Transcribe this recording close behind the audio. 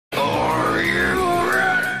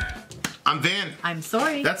I'm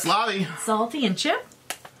Sori. That's Lobby. Salty and Chip.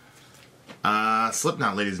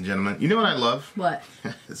 Slipknot, ladies and gentlemen. You know what I love? What?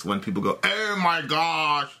 It's when people go, oh my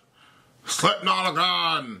gosh, Slipknot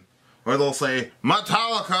again. Or they'll say,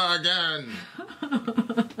 Metallica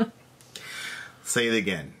again. Say it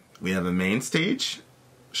again. We have a main stage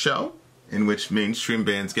show in which mainstream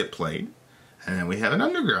bands get played. And then we have an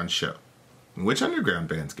underground show in which underground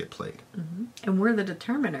bands get played. Mm-hmm. And we're the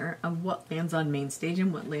determiner of what lands on main stage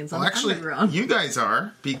and what lands on underground. Well, actually, you guys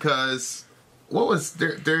are, because what was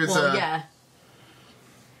there's yeah.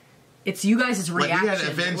 It's you guys' reaction.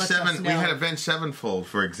 Like we had Avenged Sevenfold,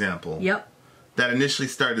 for example. Yep. That initially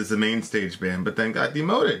started as a main stage band, but then got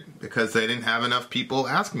demoted because they didn't have enough people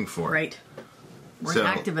asking for it. Right. Weren't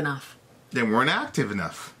active enough. They weren't active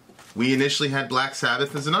enough. We initially had Black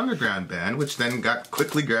Sabbath as an underground band, which then got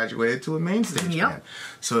quickly graduated to a main stage band.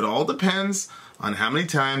 So it all depends on how many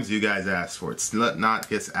times you guys ask for it. Slipknot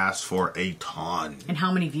gets asked for a ton. And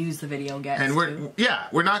how many views the video gets. And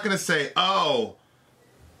we're not going to say, oh,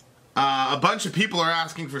 a bunch of people are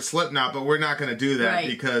asking for Slipknot, but we're not going to do that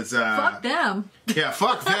because... fuck them. Yeah,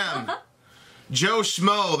 fuck them. Joe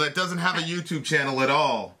Schmo that doesn't have a YouTube channel at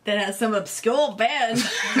all. That has some obscure band.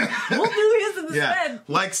 We'll do his instead. Yeah,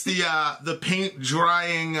 likes the paint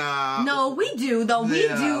drying... no, we do, though. We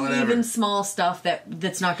do whatever. Even small stuff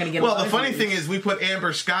that's not going to get... Well, the funny thing is we put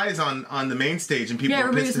Amber Skies on the main stage and people... Yeah,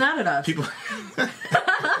 everybody's mad at us. People...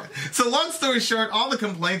 So long story short, all the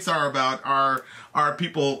complaints are about are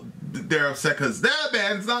people... They're upset because their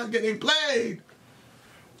band's not getting played.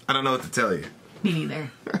 I don't know what to tell you. Me neither.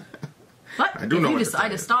 But I do know if you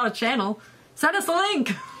decide to start a channel, send us a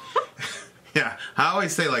link. Yeah, I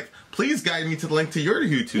always say, like, please guide me to the link to your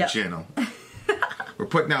YouTube channel. We're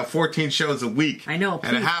putting out 14 shows a week. I know.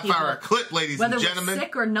 And a half-hour clip, ladies and gentlemen. Whether we're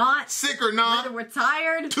sick or not. Sick or not. Whether we're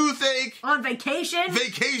tired. Toothache. On vacation.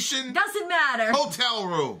 Vacation. Doesn't matter. Hotel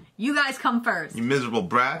room. You guys come first. You miserable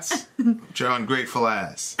brats. With your ungrateful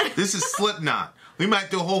ass. This is Slipknot. We might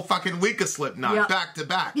do a whole fucking week of Slipknot back to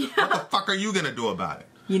back. What the fuck are you going to do about it?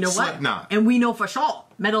 You know what? Slipknot. And we know for sure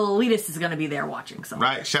Metal Elitist is going to be there watching. So.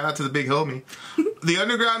 Right. Shout out to the big homie. The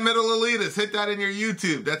Underground Metal Elitist. Hit that in your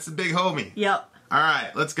YouTube. That's the big homie. Yep. All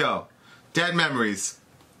right. Let's go. Dead Memories.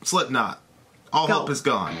 Slipknot. All hope is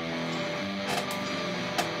gone.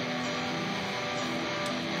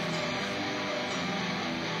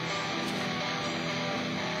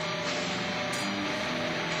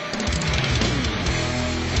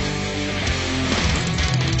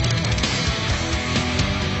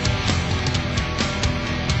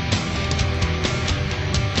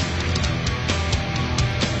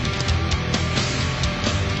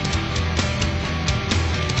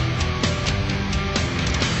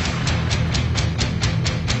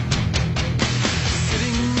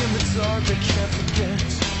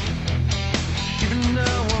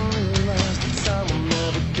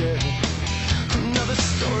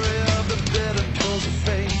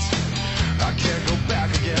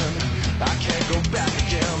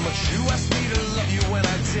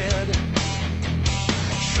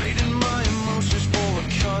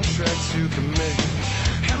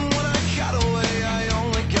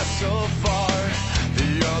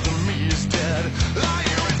 I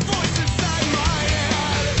hear his voice inside my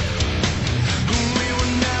head. We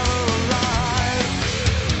were never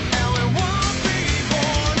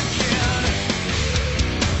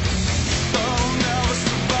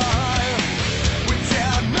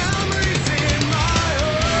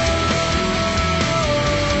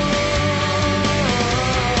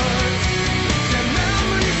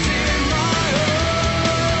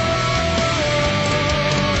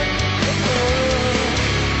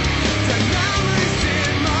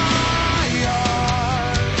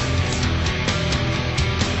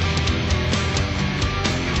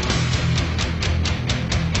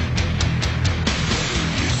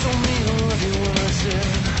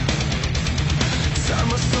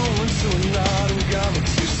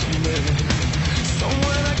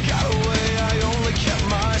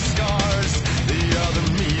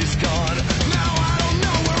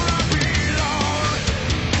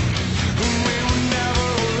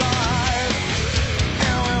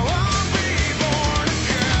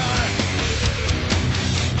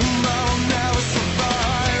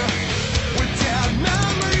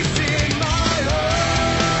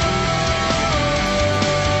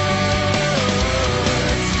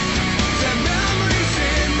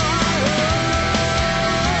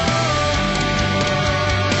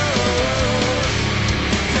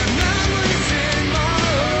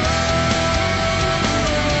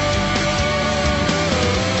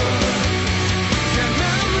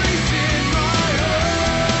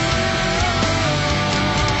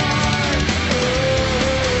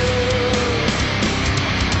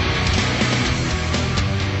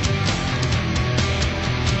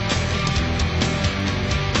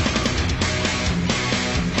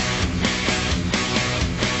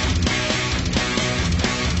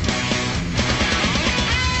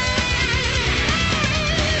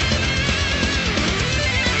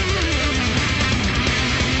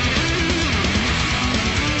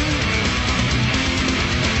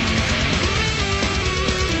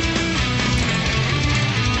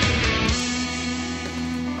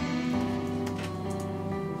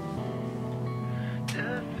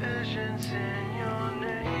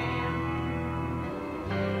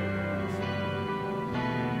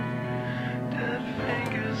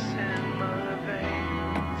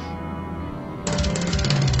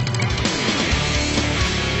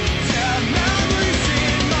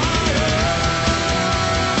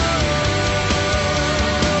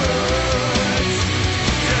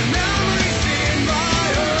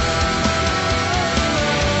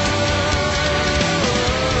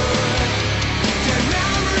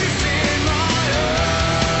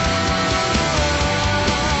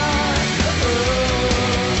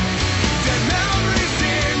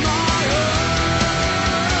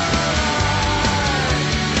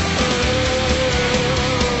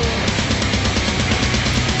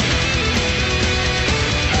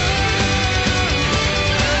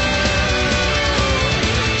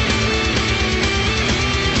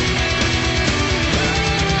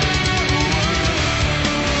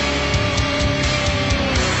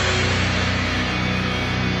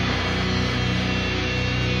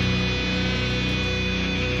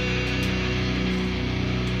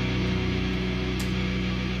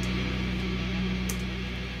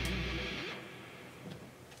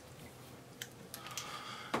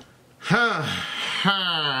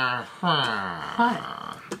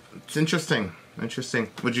It's interesting. Interesting.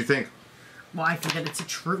 What'd you think? Well, I think that it's a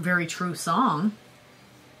very true song.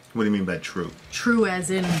 What do you mean by true? True as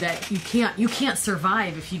in that you can't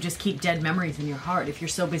survive if you just keep dead memories in your heart. If you're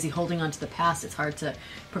so busy holding on to the past, it's hard to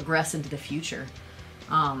progress into the future.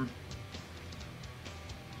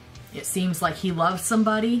 It seems like he loved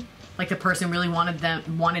somebody, like the person really wanted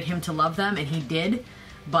him to love them, and he did,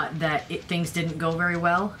 but that things didn't go very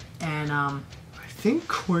well. And I think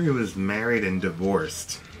Corey was married and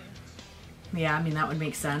divorced. Yeah, I mean that would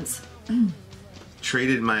make sense.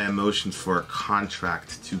 Traded my emotions for a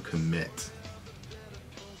contract to commit.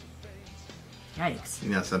 Yikes. You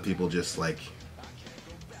know, some people just like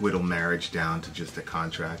whittle marriage down to just a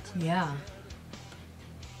contract. Yeah.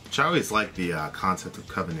 Which I always like the concept of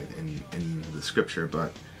covenant in the scripture,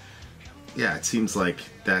 but yeah, it seems like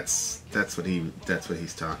that's what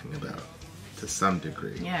he's talking about to some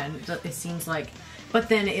degree. Yeah, and it seems like, but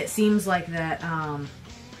then it seems like that.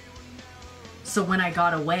 So when I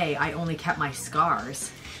got away, I only kept my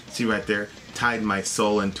scars. See right there, tied my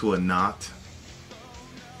soul into a knot.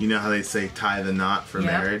 You know how they say tie the knot for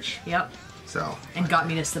marriage? Yep. So. And got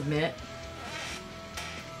me to submit.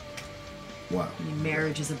 What? I mean,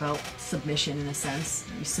 marriage is about submission in a sense.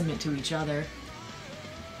 You submit to each other.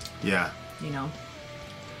 Yeah. You know?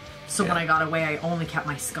 So when I got away, I only kept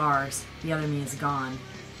my scars. The other me is gone.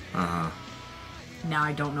 Uh-huh. Now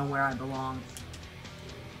I don't know where I belong.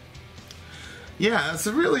 Yeah, it's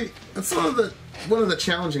one of the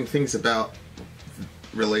challenging things about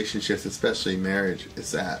relationships, especially marriage,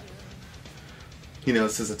 is that, you know, it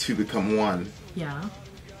says the two become one. Yeah.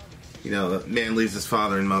 You know, the man leaves his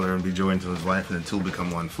father and mother and be joined to his wife, and the two become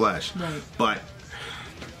one flesh. Right. But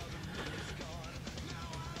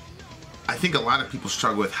I think a lot of people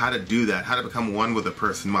struggle with how to do that, how to become one with a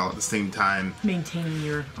person while at the same time maintaining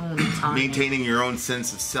your own autonomy. Maintaining your own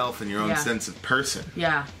sense of self and your own sense of person.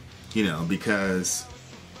 Yeah. You know, because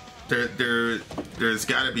there's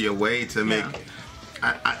got to be a way to make.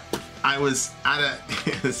 I was at a.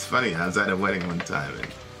 It's funny. I was at a wedding one time, and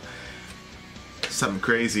something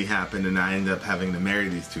crazy happened, and I ended up having to marry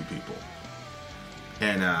these two people.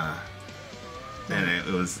 And it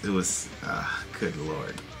was good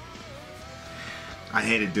Lord. I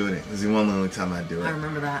hated doing it. It was the only time I'd do it. I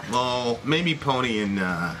remember that. Well, maybe Pony and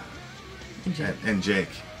Jake.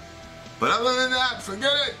 But other than that,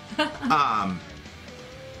 forget it.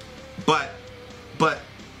 But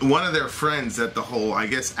one of their friends at the whole, I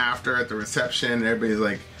guess after at the reception, everybody's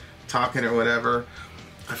like talking or whatever.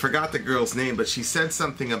 I forgot the girl's name, but she said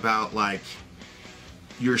something about like,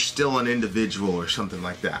 you're still an individual or something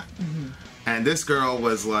like that. Mm-hmm. And this girl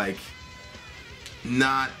was like,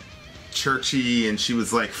 not churchy, and she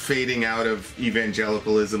was like fading out of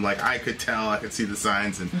evangelicalism. Like I could tell, I could see the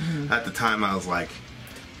signs, and at the time I was like,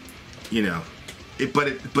 you know,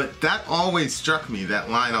 but that always struck me. That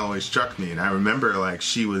line always struck me, and I remember like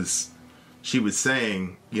she was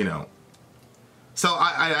saying, you know. So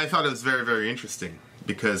I thought it was very, very interesting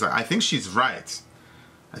because I think she's right.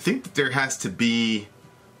 I think that there has to be.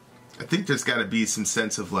 I think there's got to be some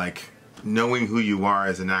sense of like knowing who you are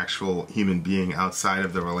as an actual human being outside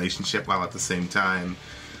of the relationship, while at the same time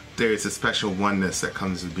there's a special oneness that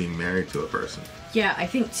comes with being married to a person. Yeah, I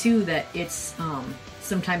think too that it's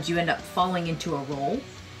sometimes you end up falling into a role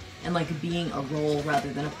and like being a role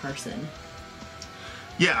rather than a person.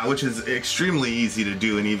 Yeah, which is extremely easy to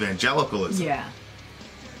do in evangelicalism. Yeah.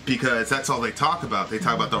 Because that's all they talk about. They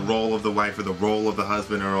talk about the role of the wife or the role of the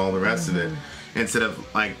husband or all the rest of it. Instead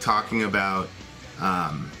of like talking about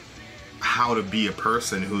how to be a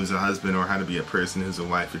person who's a husband or how to be a person who's a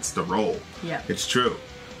wife. It's the role. Yeah. It's true.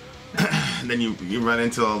 And then you run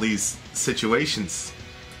into all these situations.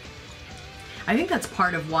 I think that's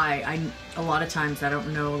part of why a lot of times I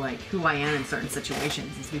don't know like who I am in certain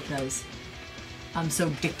situations is because I'm so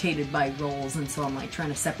dictated by roles, and so I'm like trying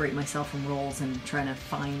to separate myself from roles and trying to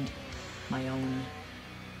find my own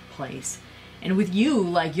place. And with you,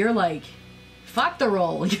 like you're like, fuck the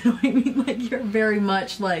role, you know what I mean? Like you're very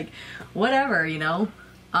much like whatever, you know.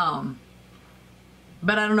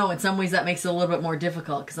 But I don't know. In some ways, that makes it a little bit more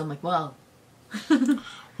difficult because I'm like, well.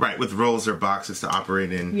 Right, with roles or boxes to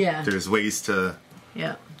operate in. Yeah. There's ways to.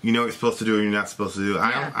 Yeah. You know what you're supposed to do and you're not supposed to do.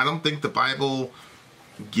 Yeah. I don't think the Bible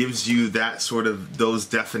gives you that sort of those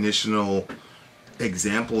definitional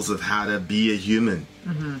examples of how to be a human.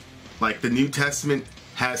 Mm-hmm. Like the New Testament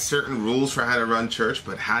has certain rules for how to run church,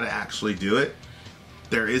 but how to actually do it,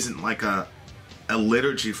 there isn't like a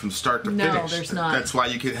liturgy from start to finish. No, there's not. That's why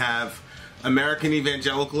you could have American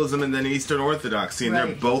evangelicalism and then Eastern Orthodoxy, and they're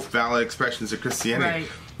both valid expressions of Christianity. Right.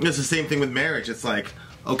 It's the same thing with marriage. It's like,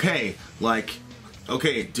 okay, like,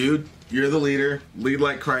 okay, dude, you're the leader. Lead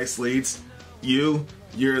like Christ leads. You're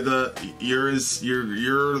the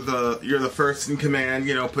first in command.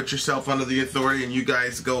 You know, put yourself under the authority, and you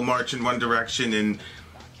guys go march in one direction.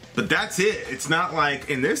 But that's it. It's not like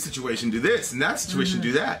in this situation do this, in that situation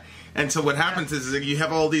do that. And so what happens is that you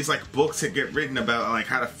have all these like books that get written about like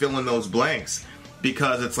how to fill in those blanks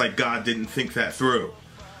because it's like God didn't think that through.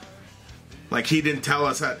 Like he didn't tell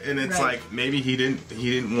us that, and it's like maybe he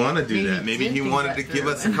didn't want to do that. Maybe he wanted to give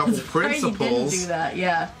us a couple principles. He didn't do that,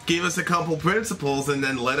 yeah. Give us a couple principles, and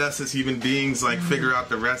then let us as human beings like figure out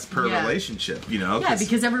the rest per relationship. You know? Yeah,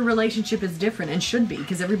 because every relationship is different and should be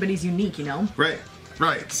because everybody's unique. You know? Right.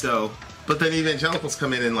 So, but then evangelicals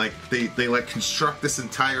come in and like they like construct this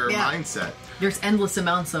entire mindset. There's endless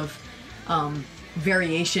amounts of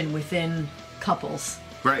variation within couples.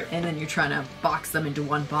 Right. And then you're trying to box them into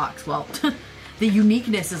one box. Well, the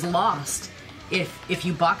uniqueness is lost if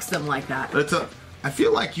you box them like that. But I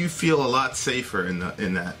feel like you feel a lot safer in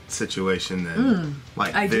that situation than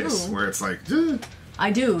this, where it's like.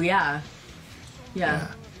 I do, yeah.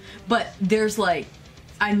 But there's like,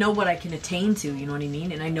 I know what I can attain to. You know what I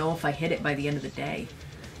mean? And I know if I hit it by the end of the day.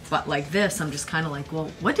 But like this, I'm just kind of like,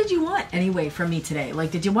 well, what did you want anyway from me today?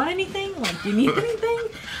 Like, did you want anything? Like, do you need anything?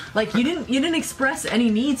 Like, you didn't express any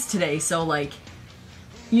needs today, so like,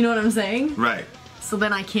 you know what I'm saying? Right. So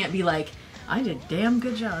then I can't be like, I did a damn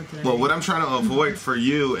good job today. Well, what I'm trying to avoid for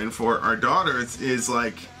you and for our daughters is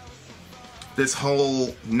like this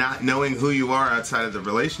whole not knowing who you are outside of the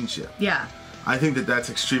relationship. Yeah. I think that's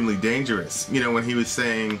extremely dangerous. You know, when he was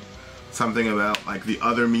saying something about like the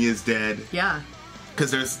other me is dead. Yeah.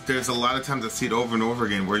 Because there's a lot of times I see it over and over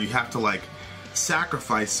again where you have to like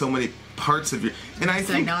sacrifice so many parts of your. And I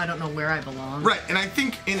think now I don't know where I belong. Right, and I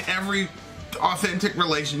think in every authentic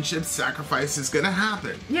relationship, sacrifice is going to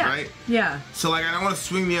happen. Yeah. Right. Yeah. So like I don't want to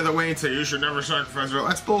swing the other way and say you should never sacrifice.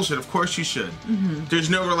 That's bullshit. Of course you should. Mm-hmm. There's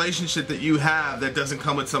no relationship that you have that doesn't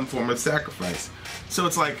come with some form of sacrifice. So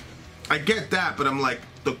it's like I get that, but I'm like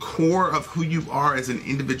the core of who you are as an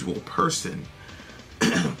individual person.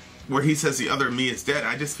 Where he says the other me is dead,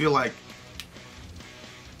 I just feel like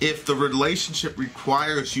if the relationship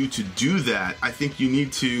requires you to do that, I think you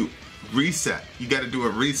need to reset. You got to do a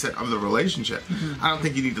reset of the relationship. Mm-hmm. I don't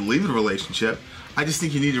think you need to leave the relationship. I just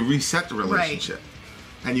think you need to reset the relationship.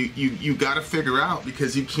 Right. And you got to figure out,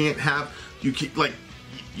 because you can't have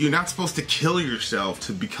you're not supposed to kill yourself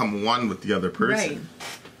to become one with the other person.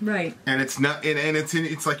 Right. And it's not, and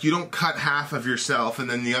it's like you don't cut half of yourself and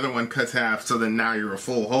then the other one cuts half, so then now you're a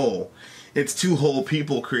full whole. It's two whole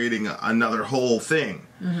people creating another whole thing.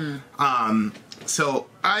 Mm-hmm. So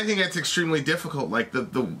I think that's extremely difficult, like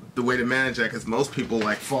the way to manage that, because most people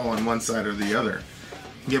like fall on one side or the other.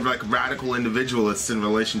 You have like radical individualists in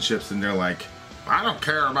relationships, and they're like, I don't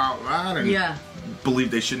care about that, and believe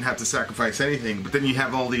they shouldn't have to sacrifice anything. But then you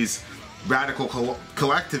have all these radical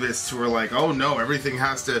collectivists who are like, oh no, everything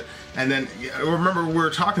has to. And then I remember we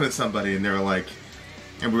were talking to somebody, and they were like,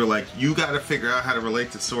 and we were like, you got to figure out how to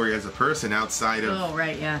relate to Sori as a person outside of. Oh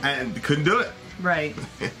right, yeah. And couldn't do it. Right.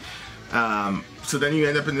 So then you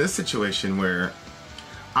end up in this situation where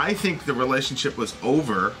I think the relationship was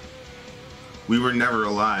over. We were never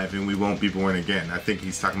alive, and we won't be born again. I think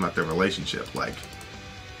he's talking about their relationship, like.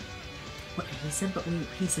 What he said,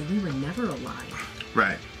 he said we were never alive.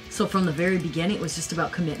 Right. So from the very beginning, it was just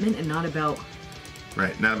about commitment and not about.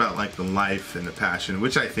 Right, not about like the life and the passion,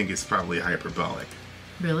 which I think is probably hyperbolic.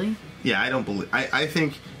 Really? Yeah, I don't believe. I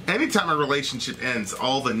think anytime a relationship ends,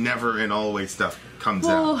 all the never and always stuff comes out.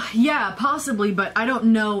 Well, yeah, possibly, but I don't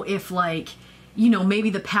know if like, you know, maybe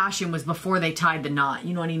the passion was before they tied the knot.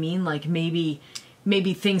 You know what I mean? Like maybe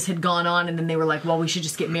things had gone on, and then they were like, well, we should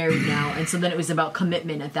just get married now, and so then it was about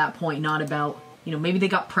commitment at that point, not about. You know, maybe they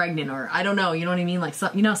got pregnant, or I don't know. You know what I mean? Like,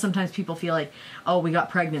 you know, sometimes people feel like, oh, we got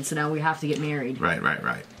pregnant, so now we have to get married.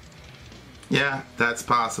 Right. Yeah, that's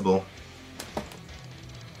possible.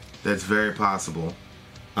 That's very possible.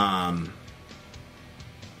 But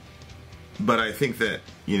I think that,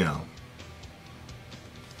 you know,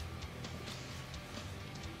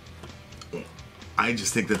 I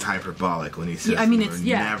just think that's hyperbolic when he says it's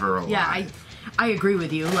never alive. Yeah, I agree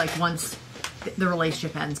with you. Like, once the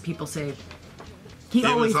relationship ends, people say,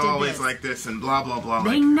 It was always like this and blah, blah, blah.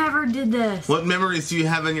 They never did this. What memories do you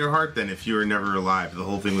have in your heart then if you were never alive? The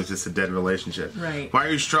whole thing was just a dead relationship. Right. Why are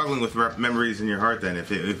you struggling with memories in your heart then if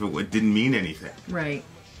it didn't mean anything? Right.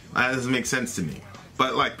 That doesn't make sense to me.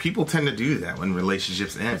 But like people tend to do that when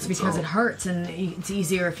relationships end. It's because it hurts, and it's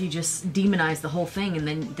easier if you just demonize the whole thing, and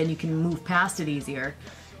then you can move past it easier.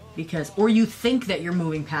 because, or you think that you're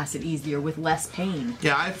moving past it easier with less pain.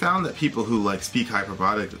 Yeah, I found that people who like speak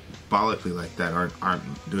hyperbolically like that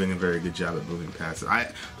aren't doing a very good job at moving past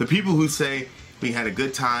it. The people who say we had a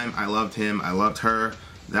good time, I loved him, I loved her,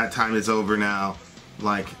 that time is over now,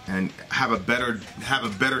 like, and have a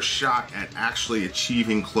better shot at actually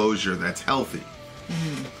achieving closure that's healthy.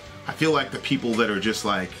 I feel like the people that are just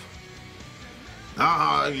like,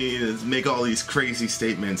 make all these crazy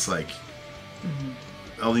statements, like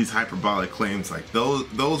all these hyperbolic claims, like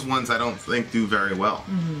those ones I don't think do very well.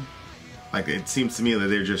 Like, it seems to me that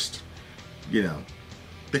they're just, you know,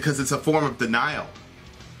 because it's a form of denial.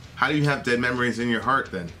 How do you have dead memories in your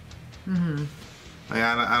heart then? Like,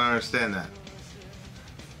 I don't understand that.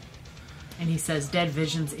 And he says, dead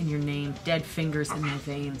visions in your name, dead fingers in my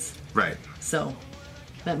veins. Right. So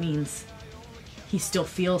that means he still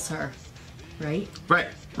feels her, right? Right.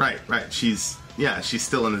 She's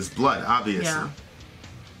still in his blood, obviously. Yeah.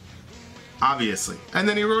 Obviously. And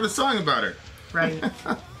then he wrote a song about her. Right.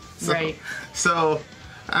 Right. So,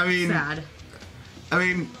 I mean... Sad. I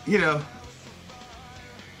mean, you know...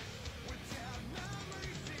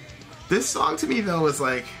 This song to me, though, was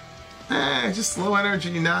like... just low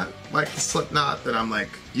energy, not like the Slipknot that I'm, like,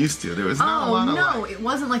 used to. There was not a lot of... Oh, no, it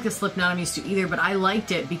wasn't like the Slipknot I'm used to either, but I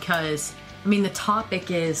liked it because, I mean, the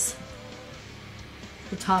topic is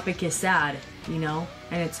sad, you know?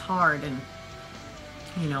 And it's hard, and,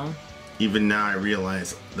 you know... Even now I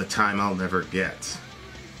realize the time I'll never get.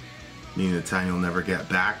 Meaning the time you'll never get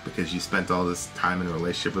back because you spent all this time in a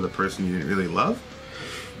relationship with a person you didn't really love?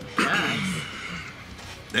 Yes.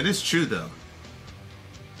 That is true, though.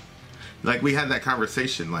 Like, we had that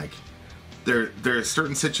conversation, like, there are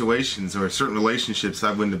certain situations or certain relationships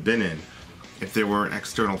I wouldn't have been in if there weren't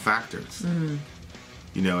external factors.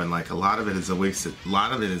 You know, and like a lot of it is like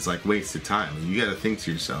wasted time. And you got to think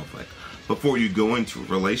to yourself, like, before you go into a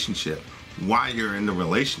relationship, why you're in the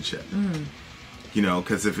relationship. You know,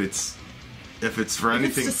 because if it's for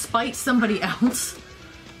anything, it's to spite somebody else,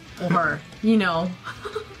 or you know,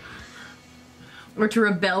 or to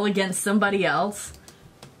rebel against somebody else.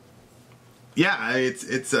 Yeah,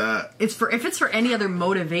 it's for any other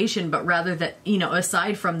motivation, but rather that, you know,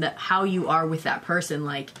 aside from that, how you are with that person,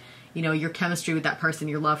 like, you know, your chemistry with that person,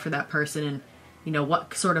 your love for that person, and, you know,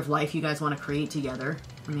 what sort of life you guys want to create together.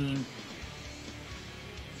 I mean,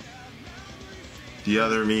 the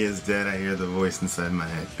other me is dead. I hear the voice inside my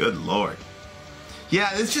head. Good Lord.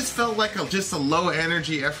 Yeah, this just felt like just a low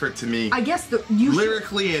energy effort to me. I guess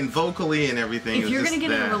lyrically and vocally and everything. If you're going to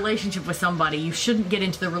get in a relationship with somebody, you shouldn't get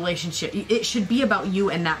into the relationship. It should be about you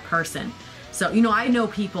and that person. So, you know, I know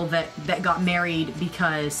people that got married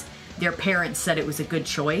because their parents said it was a good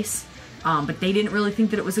choice, but they didn't really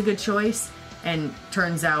think that it was a good choice. And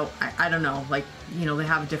turns out, I don't know, like, you know, they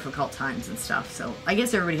have difficult times and stuff. So I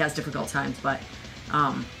guess everybody has difficult times, but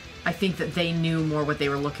I think that they knew more what they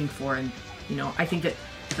were looking for. And, you know, I think that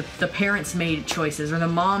the parents made choices, or the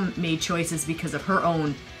mom made choices because of her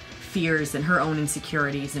own fears and her own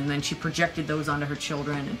insecurities, and then she projected those onto her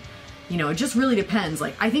children. And, you know, it just really depends.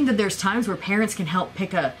 Like, I think that there's times where parents can help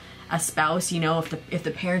pick a spouse, you know, if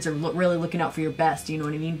the parents are really looking out for your best, you know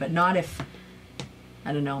what I mean? But not if,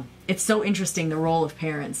 I don't know. It's so interesting, the role of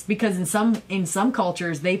parents, because in some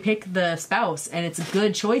cultures they pick the spouse and it's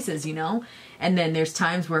good choices, you know? And then there's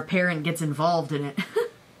times where a parent gets involved in it.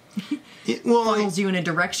 Funnels you in a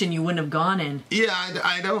direction you wouldn't have gone in. Yeah,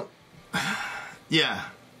 I don't... Yeah.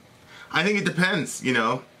 I think it depends, you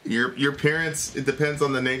know? Your parents, it depends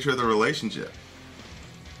on the nature of the relationship.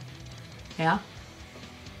 Yeah.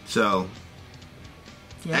 So...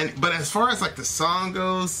 Yeah. But as far as like the song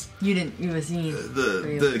goes...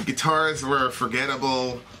 The guitars were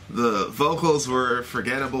forgettable. The vocals were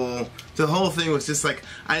forgettable. The whole thing was just like,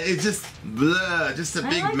 just a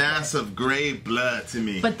big mass of gray blood to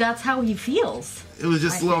me. But that's how he feels. It was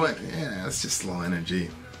just it's just low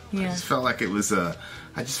energy. Yeah. I just felt like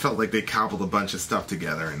I just felt like they cobbled a bunch of stuff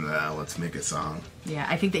together and let's make a song. Yeah,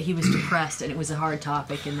 I think that he was depressed and it was a hard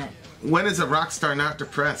topic, and that... When is a rock star not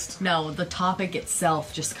depressed? No, the topic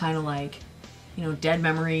itself just kind of like, you know, dead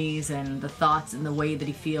memories and the thoughts and the way that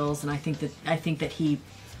he feels, and I think that he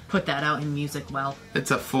put that out in music well.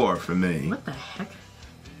 It's a 4 for me. What the heck?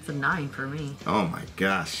 It's a 9 for me. Oh my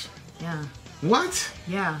gosh. Yeah. What?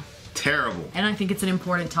 Yeah. Terrible. And I think it's an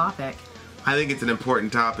important topic. I think it's an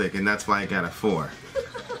important topic, and that's why I got a 4.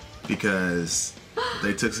 Because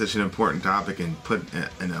they took such an important topic and put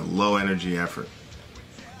in a low energy effort.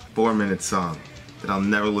 4-minute song that I'll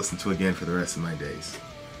never listen to again for the rest of my days.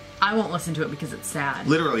 I won't listen to it because it's sad.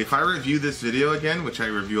 Literally, if I review this video again, which I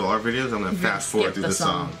review all our videos, I'm going to fast forward through the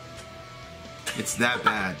song. It's that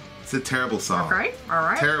bad. It's a terrible song. Okay,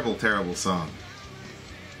 alright. Terrible, terrible song.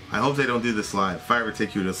 I hope they don't do this live. If I ever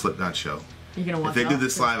take you to a Slipknot show. You're gonna watch If they do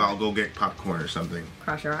this live, I'll go get popcorn or something.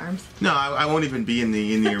 Cross your arms. No, I won't even be in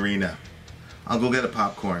the arena. I'll go get a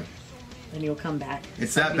popcorn. Then you'll come back.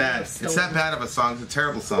 It's that bad. It's that bad of a song. It's a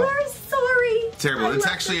terrible song. We're sorry. Terrible. It's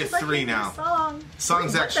actually a 3 now.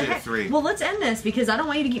 Song's actually a 3. Well, let's end this because I don't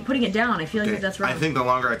want you to keep putting it down. I feel like that's wrong. I think the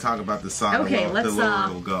longer I talk about this song, okay, the lower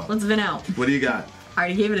it'll go. Let's Vin out. What do you got? I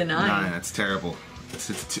already gave it a 9. 9. That's terrible. It's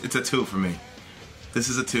a 2 for me. This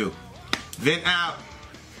is a 2. Vin out.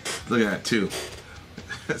 Look at that 2.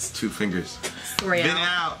 That's 2 fingers. Story Vin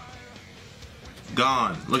out.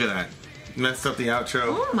 Gone. Look at that. Messed up the outro.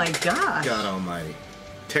 Oh my gosh. God almighty.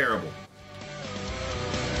 Terrible.